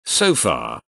So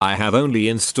far, I have only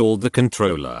installed the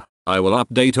controller. I will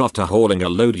update after hauling a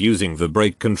load using the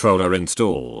brake controller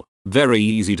install. Very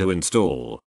easy to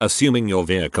install, assuming your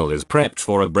vehicle is prepped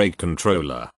for a brake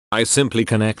controller. I simply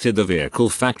connected the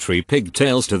vehicle factory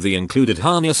pigtails to the included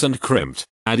harness and crimped,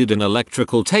 added an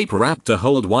electrical tape wrap to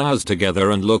hold wires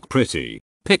together and look pretty.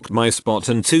 Picked my spot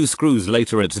and 2 screws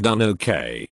later it's done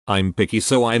okay. I'm picky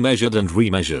so I measured and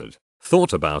remeasured,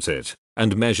 thought about it,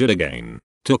 and measured again.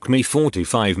 Took me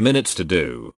 45 minutes to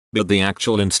do, but the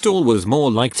actual install was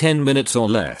more like 10 minutes or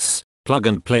less. Plug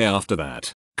and play after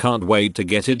that. Can't wait to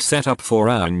get it set up for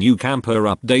our new camper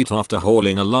update. After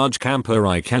hauling a large camper,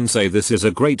 I can say this is a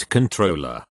great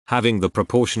controller. Having the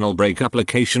proportional brake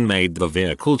application made the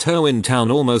vehicle tow in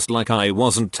town almost like I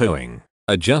wasn't towing.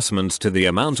 Adjustments to the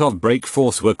amount of brake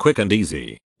force were quick and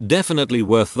easy. Definitely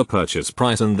worth the purchase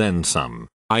price and then some.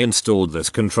 I installed this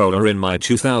controller in my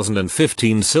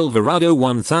 2015 Silverado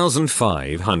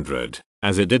 1500.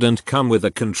 As it didn't come with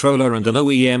a controller and an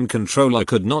OEM controller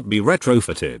could not be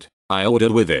retrofitted, I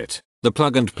ordered with it the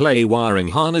plug and play wiring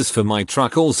harness for my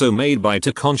truck, also made by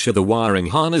Tekonsha. The wiring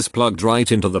harness plugged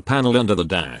right into the panel under the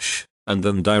dash, and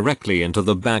then directly into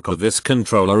the back of this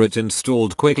controller. It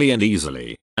installed quickly and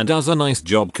easily, and does a nice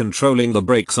job controlling the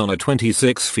brakes on a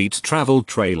 26 feet travel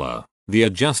trailer. The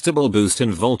adjustable boost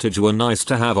and voltage were nice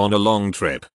to have on a long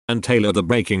trip, and tailor the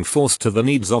braking force to the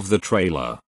needs of the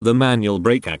trailer. The manual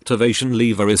brake activation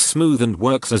lever is smooth and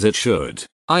works as it should.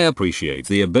 I appreciate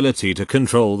the ability to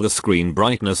control the screen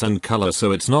brightness and color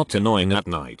so it's not annoying at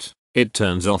night. It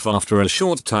turns off after a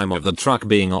short time of the truck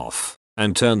being off,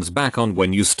 and turns back on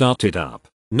when you start it up.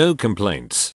 No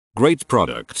complaints. Great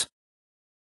product.